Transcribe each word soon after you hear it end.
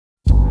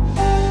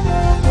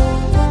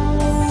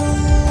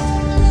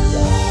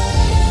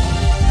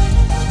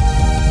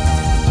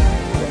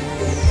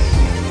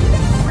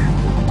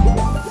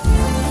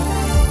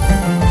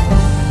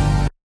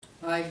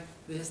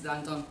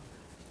Anton.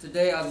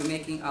 Today I'll be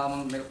making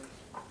almond milk.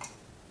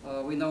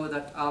 We know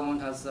that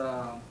almond has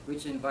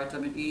rich in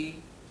vitamin E,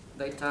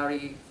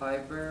 dietary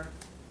fiber,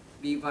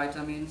 B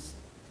vitamins,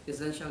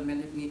 essential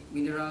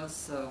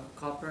minerals,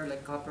 copper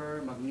like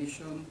copper,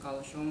 magnesium,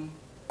 calcium,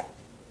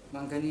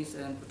 manganese,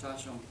 and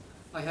potassium.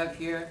 I have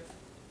here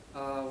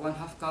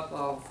 1/2 cup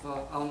of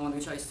almond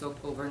which I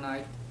soaked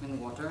overnight in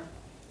water.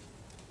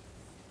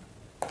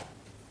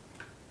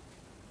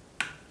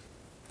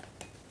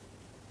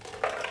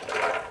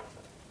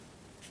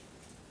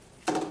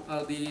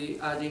 I'll be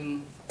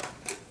adding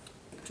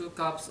 2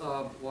 cups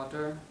of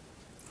water.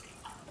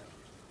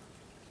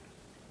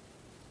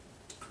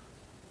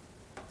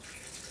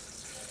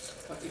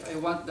 But if I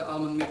want the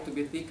almond milk to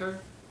be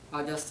thicker,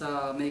 I'll just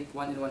make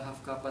 1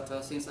 1/2 cup. But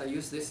since I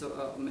use this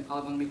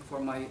almond milk for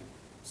my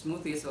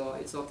smoothie, so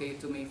it's okay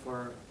to me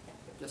for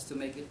just to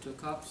make it 2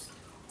 cups.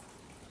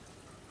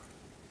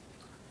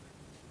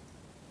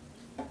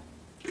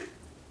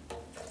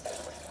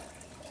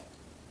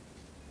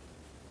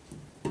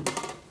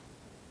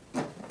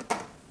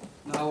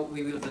 Now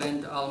we will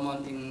blend the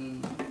almond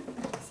in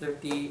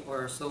 30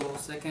 or so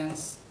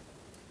seconds.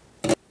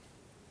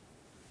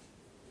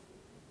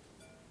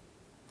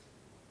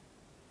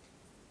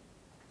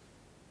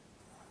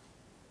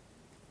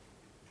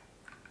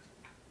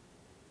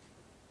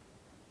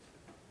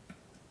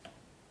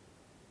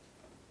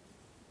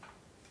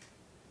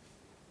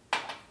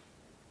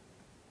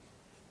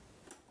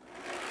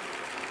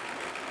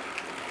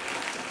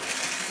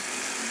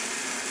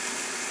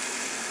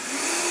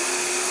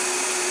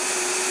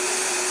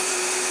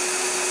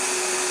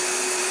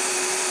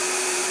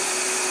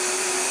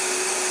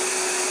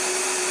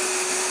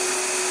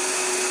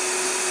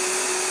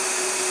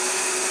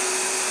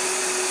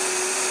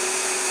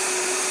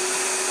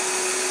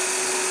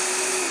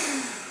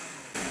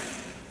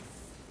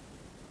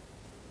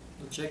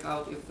 Check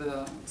out if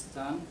it's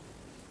done.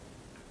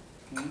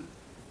 Okay.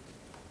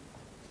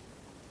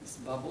 It's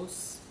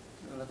bubbles.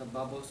 There are a lot of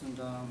bubbles in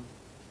the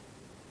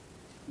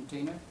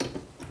container.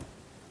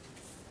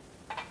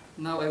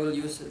 Now I will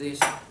use this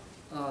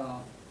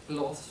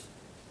cloth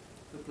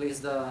to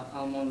place the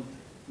almond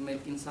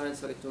milk inside,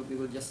 so we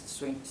will just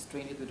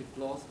strain it with the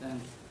cloth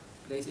and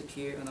place it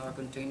here in our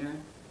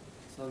container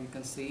so you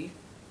can see.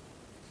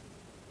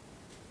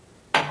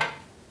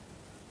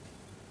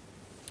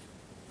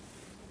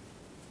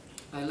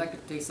 I like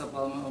the taste of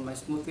almond on my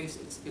smoothies.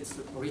 It's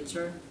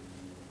richer.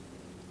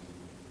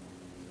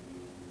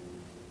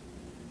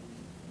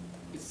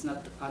 It's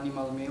not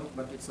animal milk,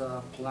 but it's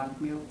a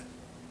plant milk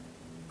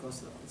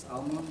because it's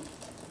almond.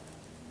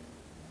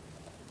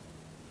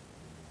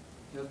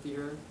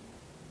 Healthier.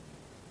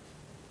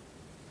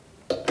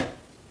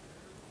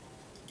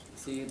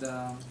 See,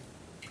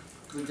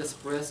 we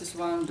just press this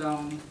one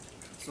down,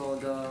 so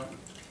the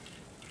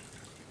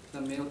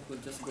milk will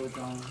just go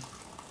down.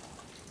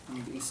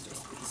 It is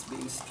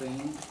being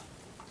strained.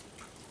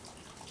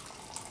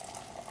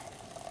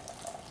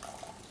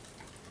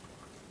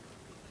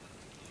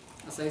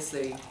 As I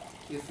say,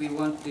 if we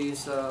want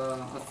this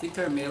a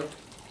thicker milk,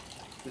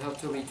 we have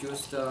to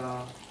reduce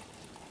the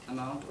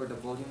amount or the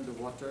volume of the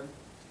water.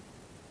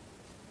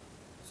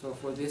 So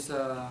for this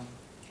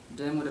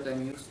demo that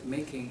I'm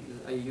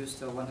making, I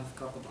used 1/2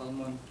 cup of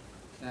almond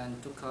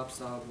and 2 cups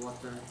of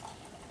water.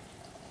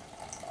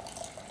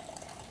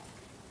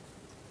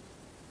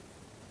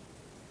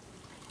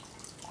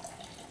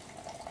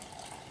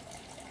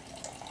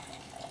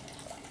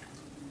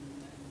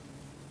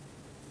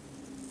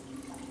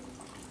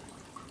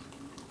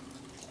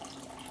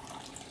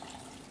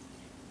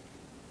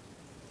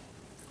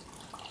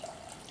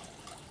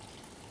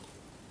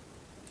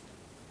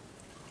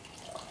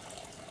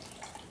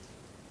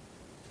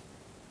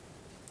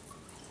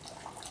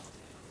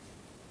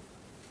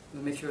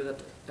 We'll make sure that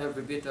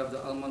every bit of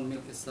the almond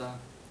milk is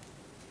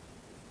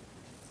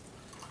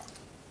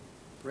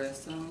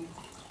pressed down.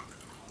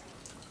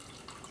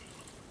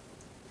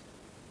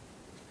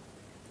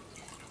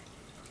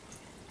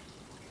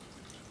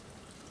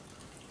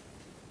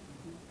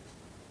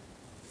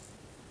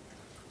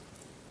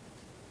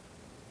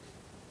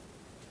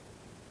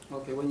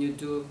 Okay, when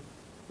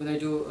I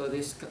do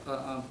this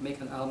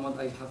make an almond,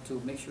 I have to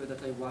make sure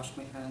that I wash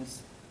my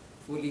hands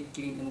fully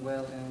clean and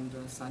well and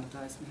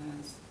sanitize my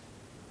hands.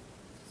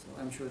 So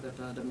I'm sure that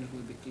the milk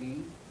will be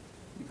clean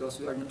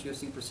because we are not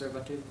using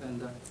preservative,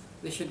 and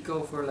they should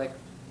go for like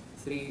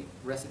 3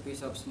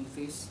 recipes of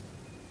smoothies.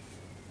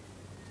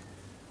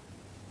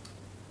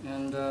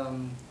 And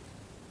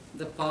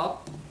the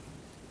pulp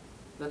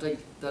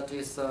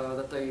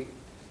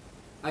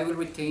I will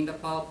retain the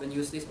pulp and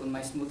use this on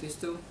my smoothies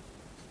too.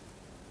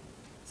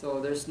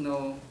 So there's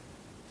no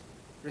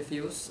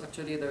refuse.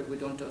 Actually, that we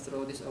don't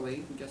throw this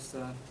away. We just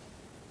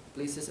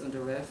place this on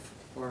the ref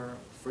or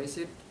freeze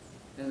it.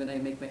 And when I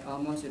make my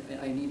almonds, and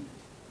I need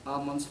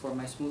almonds for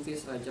my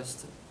smoothies, I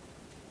just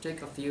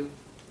take a few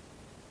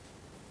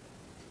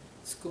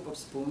scoop of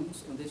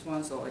spoons on this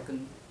one, so I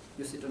can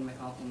use it on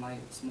my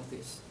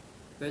smoothies,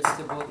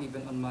 vegetable,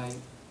 even on my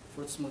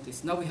fruit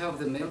smoothies. Now we have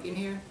the milk in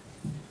here.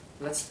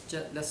 Let's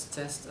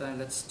test and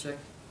let's check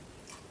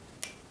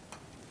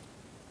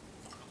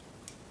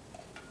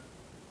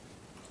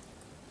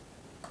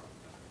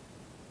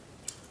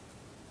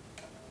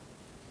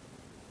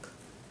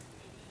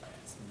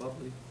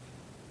bubbly.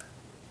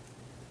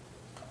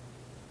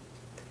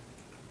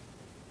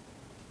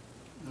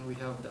 And we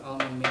have the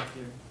almond milk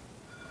here.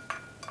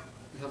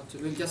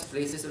 We'll just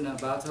place this in a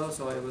bottle,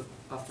 so I will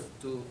have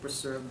to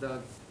preserve the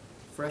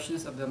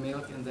freshness of the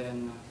milk and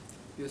then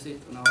use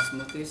it on our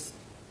smoothies.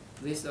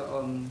 This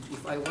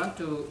if I want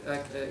to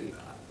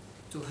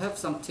have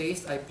some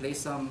taste, I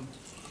place some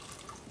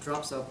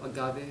drops of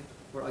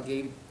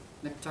agave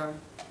nectar,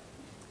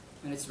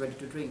 and it's ready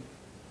to drink.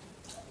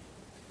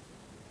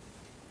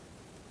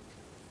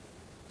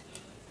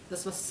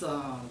 This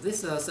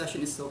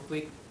session is so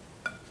quick,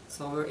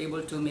 so we're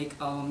able to make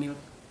almond milk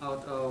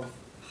out of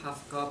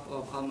half cup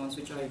of almonds,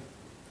 which I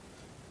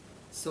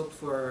soaked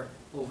for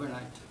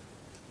overnight.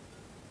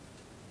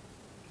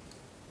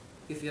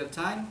 If you have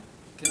time,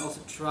 you can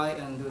also try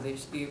and do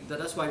this.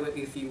 That's why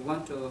if you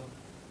want to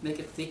make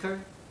it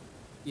thicker,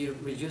 you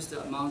reduce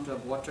the amount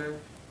of water,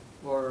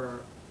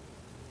 or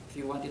if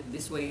you want it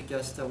this way,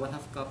 just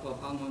 1/2 cup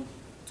of almond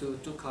to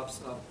 2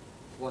 cups of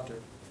water.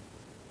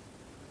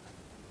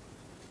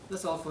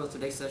 That's all for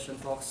today's session,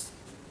 folks.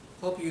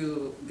 Hope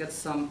you get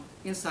some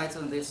insights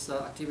on this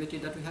activity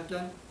that we have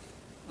done.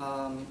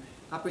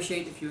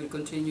 Appreciate if you will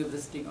continue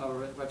visiting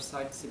our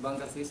website,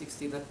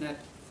 sibanga360.net.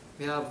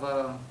 We have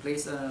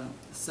placed a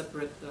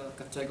separate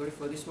category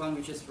for this one,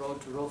 which is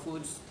Road to Raw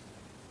Foods.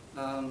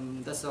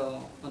 That's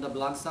on the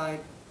blog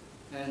side,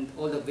 and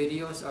all the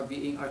videos are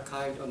being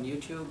archived on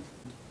YouTube.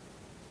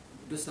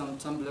 Do some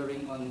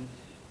tumblering on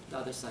the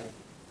other side.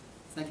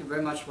 Thank you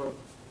very much for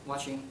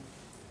watching.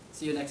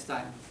 See you next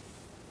time.